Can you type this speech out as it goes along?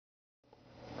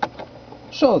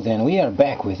So then we are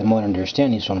back with more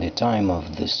understandings from the time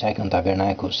of the Second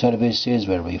Tabernacle services,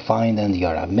 where we find in the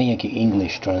Aramaic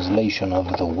English translation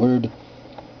of the word.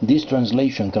 This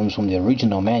translation comes from the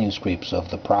original manuscripts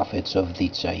of the prophets of the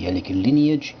Tzayelic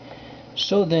lineage.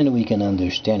 So then we can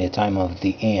understand the time of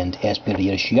the end as per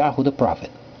Yeshayahu the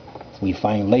prophet. We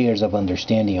find layers of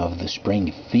understanding of the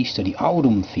spring feast, the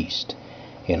autumn feast,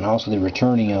 and also the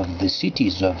returning of the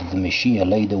cities of the Messiah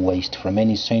laid waste for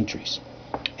many centuries.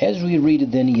 As we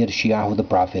read then Yeshayahu the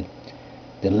prophet,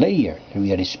 the layer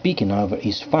we are speaking of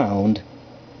is found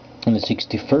in the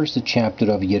 61st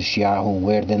chapter of Yeshayahu,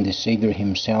 where then the Savior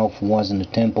himself was in the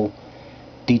temple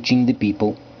teaching the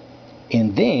people.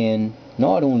 And then,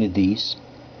 not only this,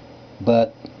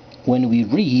 but when we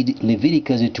read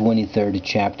Leviticus the 23rd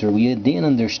chapter, we then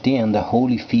understand the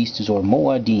holy feasts or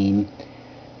Moadim,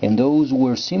 and those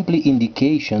were simply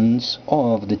indications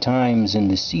of the times and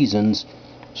the seasons.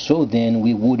 So then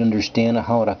we would understand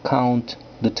how to count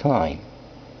the time.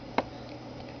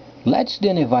 Let's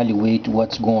then evaluate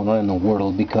what's going on in the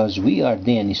world, because we are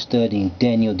then studying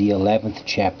Daniel the 11th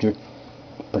chapter,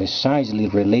 precisely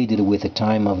related with the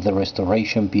time of the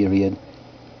restoration period.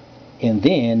 And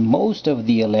then most of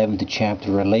the 11th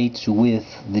chapter relates with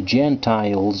the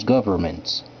Gentiles'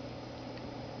 governments.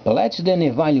 But let's then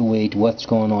evaluate what's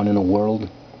going on in the world,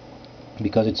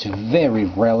 because it's very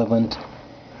relevant.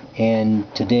 And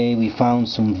today we found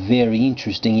some very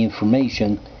interesting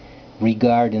information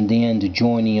regarding then the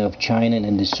joining of China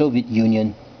and the Soviet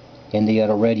Union, and they are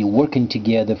already working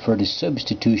together for the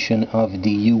substitution of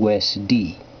the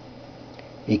USD.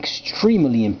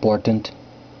 Extremely important,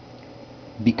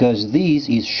 because this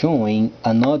is showing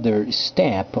another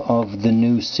step of the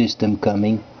new system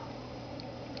coming,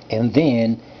 and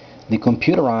then the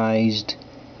computerized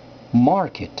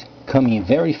market coming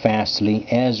very fastly,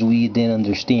 as we then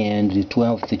understand the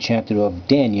 12th chapter of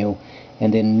Daniel,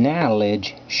 and then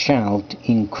knowledge shall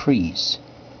increase.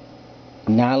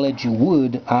 Knowledge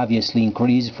would obviously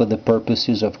increase for the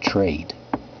purposes of trade.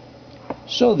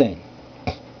 So then,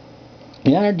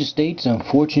 the United States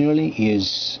unfortunately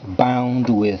is bound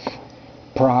with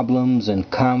problems and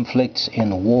conflicts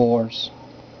and wars,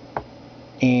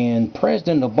 and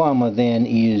President Obama then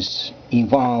is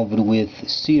involved with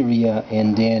Syria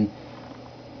and then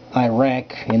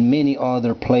Iraq and many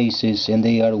other places, and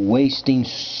they are wasting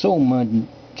so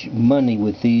much money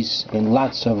with these and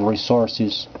lots of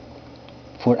resources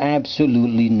for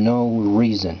absolutely no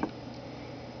reason.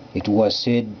 It was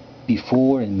said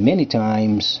before and many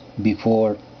times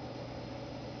before,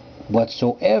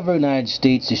 whatsoever the United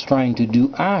States is trying to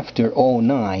do after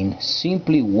 2009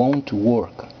 simply won't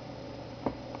work.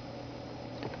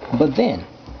 But then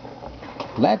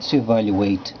let's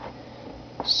evaluate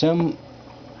some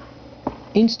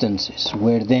instances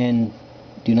where then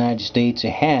the United States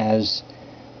has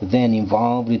then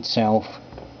involved itself,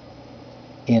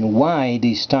 and why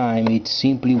this time it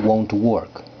simply won't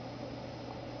work.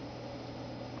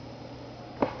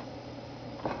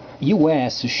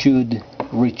 US should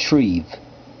retrieve,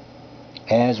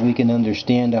 as we can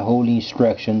understand the holy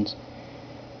instructions.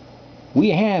 We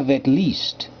have at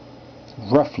least,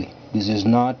 roughly, this is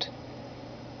not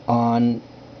on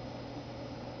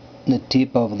the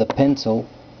tip of the pencil,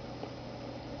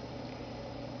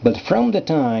 but from the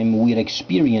time we're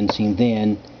experiencing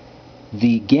then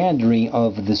the gathering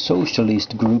of the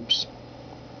socialist groups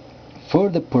for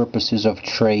the purposes of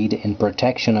trade and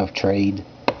protection of trade,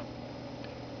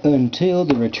 until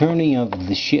the returning of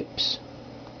the ships,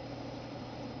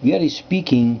 we are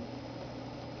speaking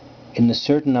in a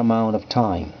certain amount of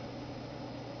time.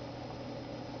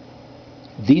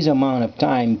 This amount of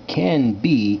time can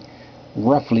be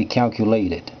roughly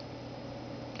calculated.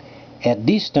 At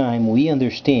this time we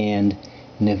understand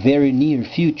in the very near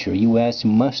future US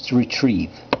must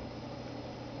retrieve.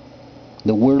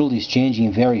 The world is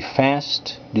changing very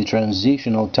fast. The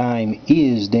transitional time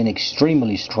is then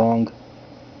extremely strong,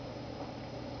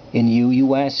 and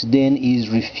US then is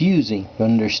refusing to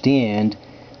understand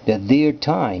that their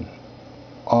time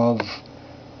of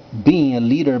being a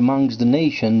leader amongst the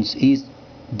nations is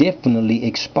definitely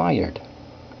expired.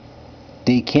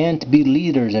 They can't be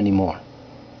leaders anymore.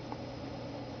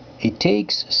 It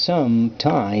takes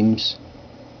sometimes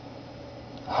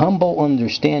humble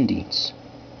understandings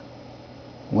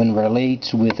when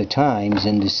relates with the times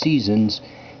and the seasons,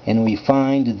 and we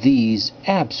find these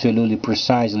absolutely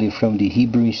precisely from the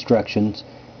Hebrew instructions.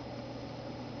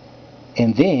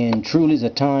 And then truly is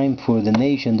a time for the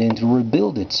nation then to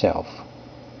rebuild itself.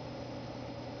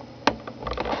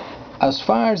 As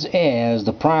far as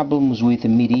the problems with the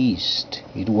Middle East,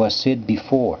 it was said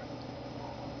before,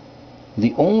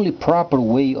 The only proper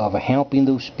way of helping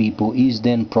those people is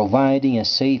then providing a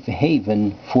safe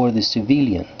haven for the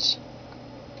civilians,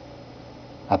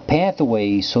 a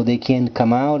pathway so they can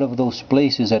come out of those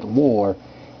places at war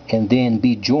and then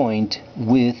be joined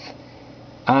with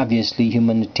obviously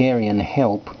humanitarian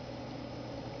help,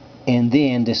 and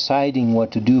then deciding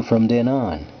what to do from then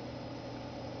on.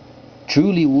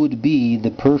 Truly would be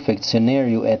the perfect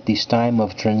scenario at this time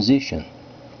of transition.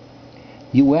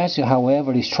 US,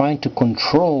 however, is trying to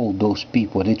control those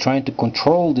people. They're trying to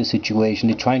control the situation.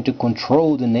 They're trying to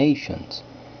control the nations.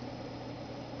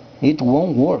 It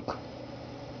won't work.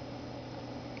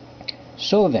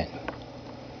 So then,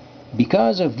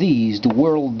 because of these, the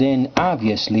world then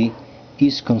obviously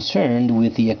is concerned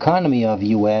with the economy of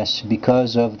US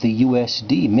because of the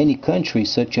USD. Many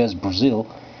countries such as Brazil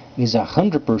is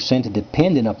 100%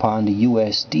 dependent upon the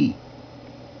USD,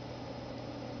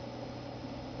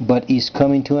 but is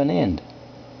coming to an end.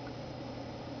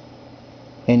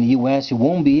 And US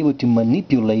won't be able to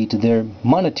manipulate their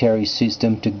monetary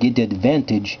system to get the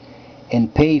advantage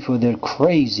and pay for their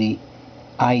crazy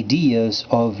ideas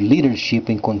of leadership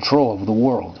and control of the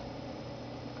world.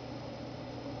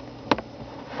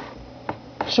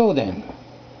 So then,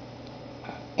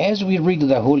 as we read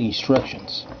the Holy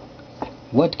Instructions,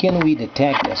 what can we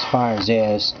detect as far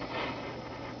as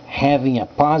having a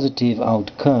positive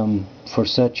outcome for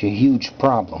such a huge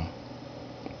problem?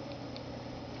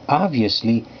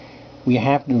 Obviously, we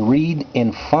have to read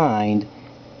and find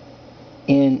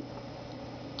and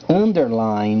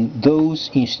underline those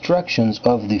instructions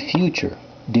of the future,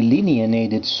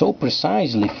 delineated so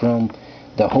precisely from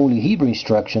the Holy Hebrew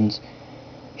instructions,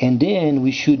 and then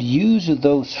we should use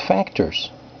those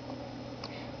factors.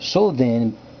 So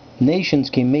then, nations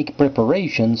can make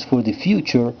preparations for the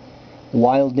future,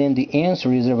 while then the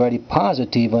answer is already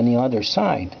positive on the other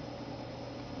side.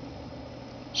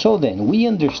 So then, we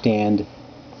understand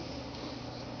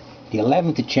the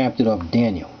 11th chapter of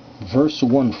Daniel, verse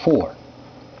 1-4,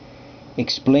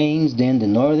 explains then the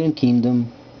northern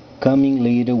kingdom coming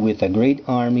later with a great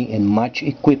army and much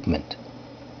equipment.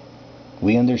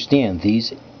 We understand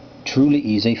this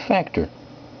truly is a factor.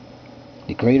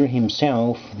 The Creator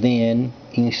himself then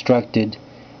instructed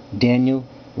Daniel,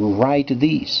 write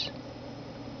these.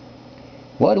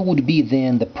 What would be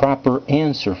then the proper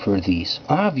answer for these?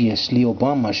 Obviously,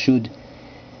 Obama should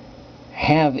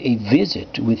have a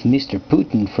visit with Mr.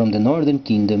 Putin from the Northern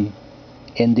Kingdom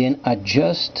and then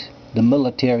adjust the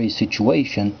military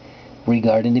situation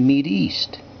regarding the Middle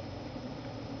East.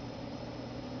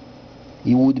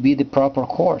 It would be the proper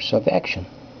course of action.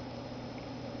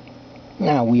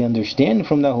 Now, we understand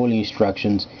from the Holy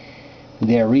Instructions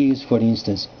there is, for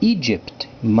instance, Egypt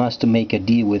must make a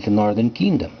deal with the Northern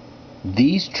Kingdom.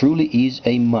 This truly is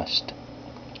a must.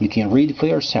 You can read it for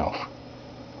yourself.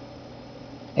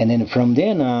 And then from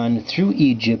then on, through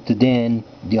Egypt, then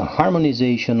the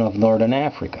harmonization of Northern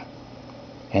Africa.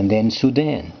 And then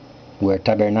Sudan, where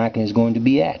Tabernacle is going to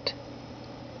be at.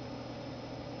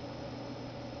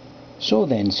 So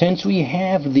then, since we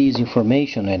have this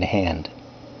information at hand,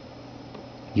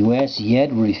 US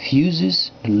yet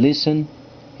refuses to listen,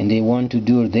 and they want to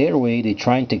do it their way. They're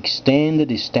trying to extend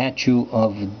the statue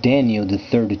of Daniel, the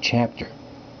 3rd chapter.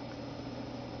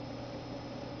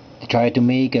 They try to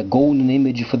make a golden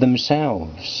image for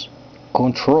themselves.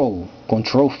 Control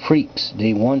freaks.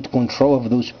 They want control of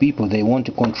those people. They want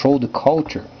to control the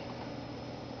culture.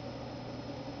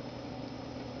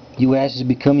 US is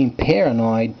becoming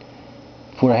paranoid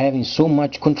for having so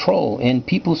much control, and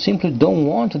people simply don't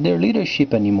want their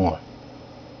leadership anymore.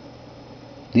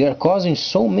 They are causing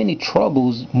so many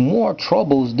troubles, more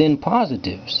troubles than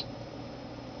positives.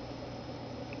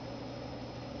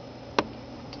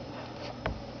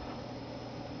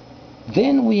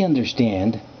 Then we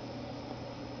understand,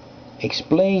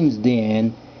 explains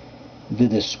then the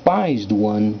despised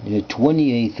one, the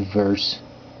 28th verse,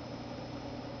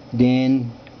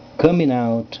 then coming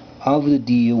out of the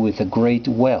deal with a great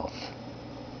wealth.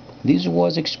 This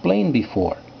was explained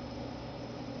before.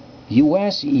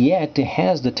 US yet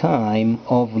has the time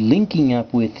of linking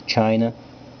up with China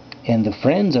and the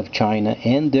friends of China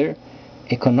and their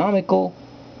economical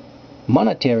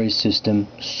monetary system,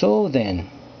 so then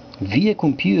via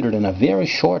computer in a very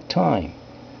short time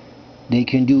they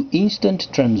can do instant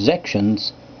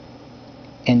transactions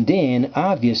and then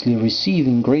obviously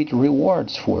receiving great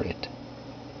rewards for it.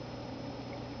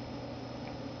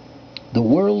 The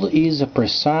world is a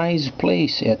precise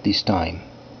place at this time.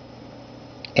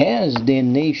 As the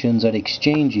nations are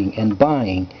exchanging and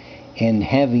buying and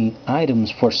having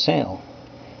items for sale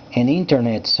and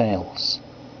internet sales,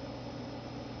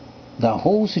 the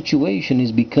whole situation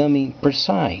is becoming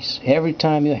precise. Every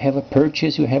time you have a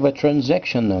purchase, you have a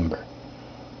transaction number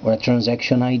or a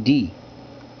transaction ID.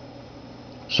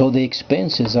 So the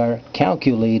expenses are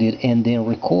calculated and then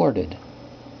recorded.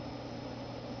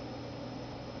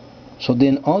 So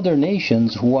then other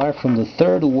nations who are from the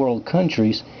third world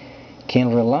countries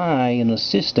can rely on a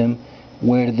system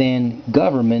where then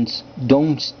governments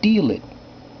don't steal it.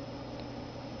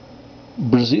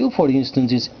 Brazil, for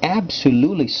instance, is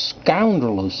absolutely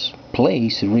scoundrelous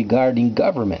place regarding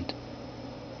government.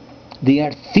 They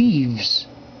are thieves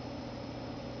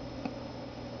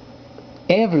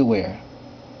everywhere,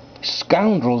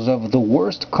 scoundrels of the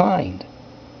worst kind.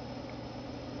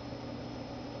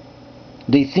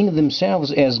 They think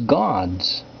themselves as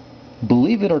gods,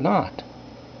 believe it or not.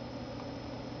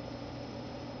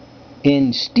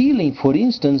 And stealing, for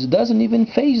instance, doesn't even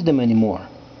faze them anymore.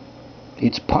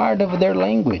 It's part of their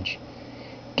language.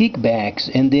 Kickbacks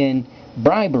and then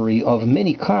bribery of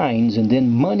many kinds, and then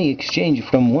money exchange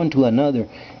from one to another,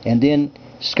 and then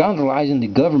scoundrelizing the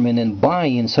government and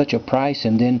buying in such a price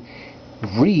and then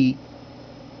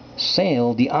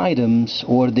resell the items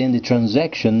or then the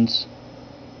transactions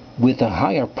with the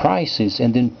higher prices,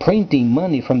 and then printing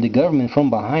money from the government from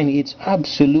behind. It's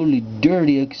absolutely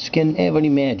dirty as you can ever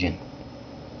imagine.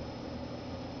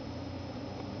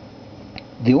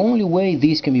 The only way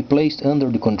these can be placed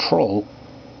under the control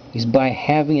is by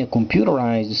having a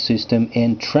computerized system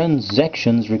and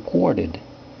transactions recorded.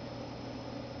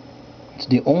 It's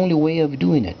the only way of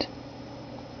doing it.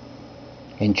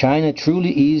 And China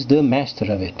truly is the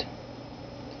master of it.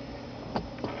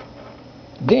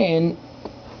 Then,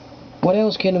 what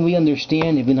else can we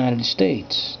understand of the United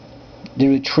States? The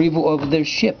retrieval of their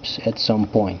ships at some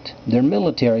point. Their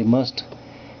military must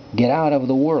get out of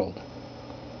the world.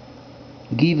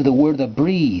 Give the world a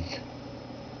breathe,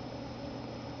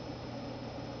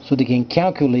 so they can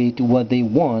calculate what they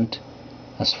want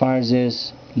as far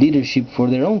as leadership for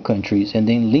their own countries, and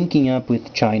then linking up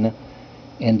with China,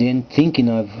 and then thinking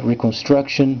of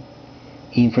reconstruction,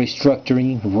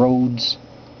 infrastructuring, roads,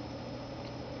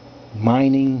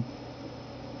 mining,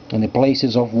 and the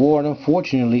places of war,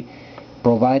 unfortunately,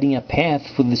 providing a path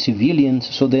for the civilians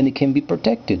so then it can be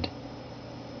protected.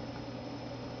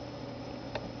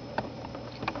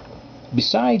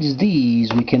 Besides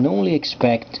these, we can only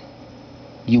expect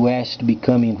US to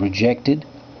becoming rejected,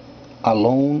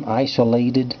 alone,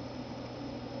 isolated,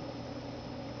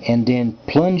 and then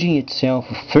plunging itself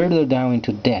further down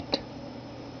into debt.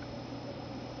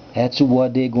 That's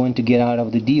what they're going to get out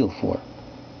of the deal for.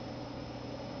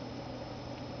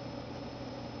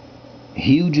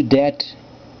 Huge debt,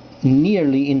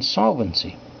 nearly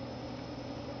insolvency.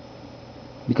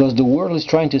 Because the world is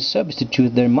trying to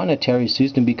substitute their monetary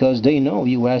system because they know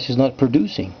US is not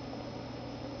producing.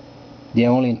 They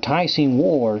are only enticing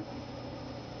war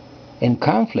and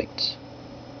conflicts.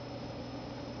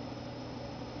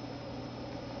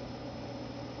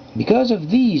 Because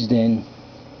of these, then,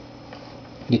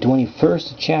 the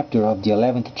 21st chapter of the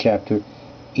 11th chapter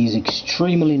is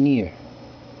extremely near.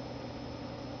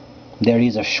 There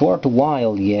is a short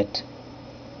while yet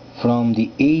from the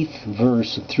 8th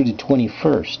verse through the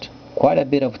 21st. Quite a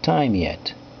bit of time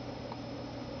yet.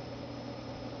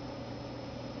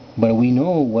 But we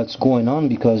know what's going on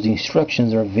because the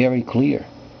instructions are very clear.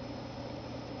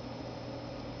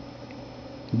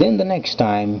 Then the next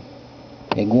time,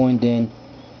 they're going then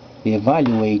to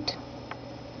evaluate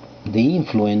the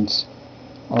influence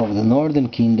of the Northern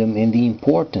Kingdom and the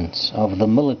importance of the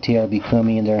military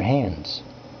becoming in their hands.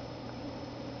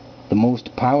 The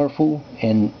most powerful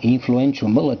and influential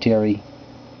military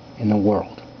in the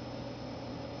world.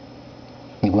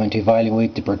 We're going to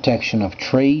evaluate the protection of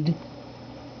trade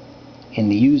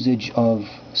and the usage of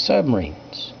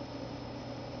submarines.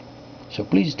 So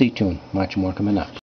please stay tuned. Much more coming up.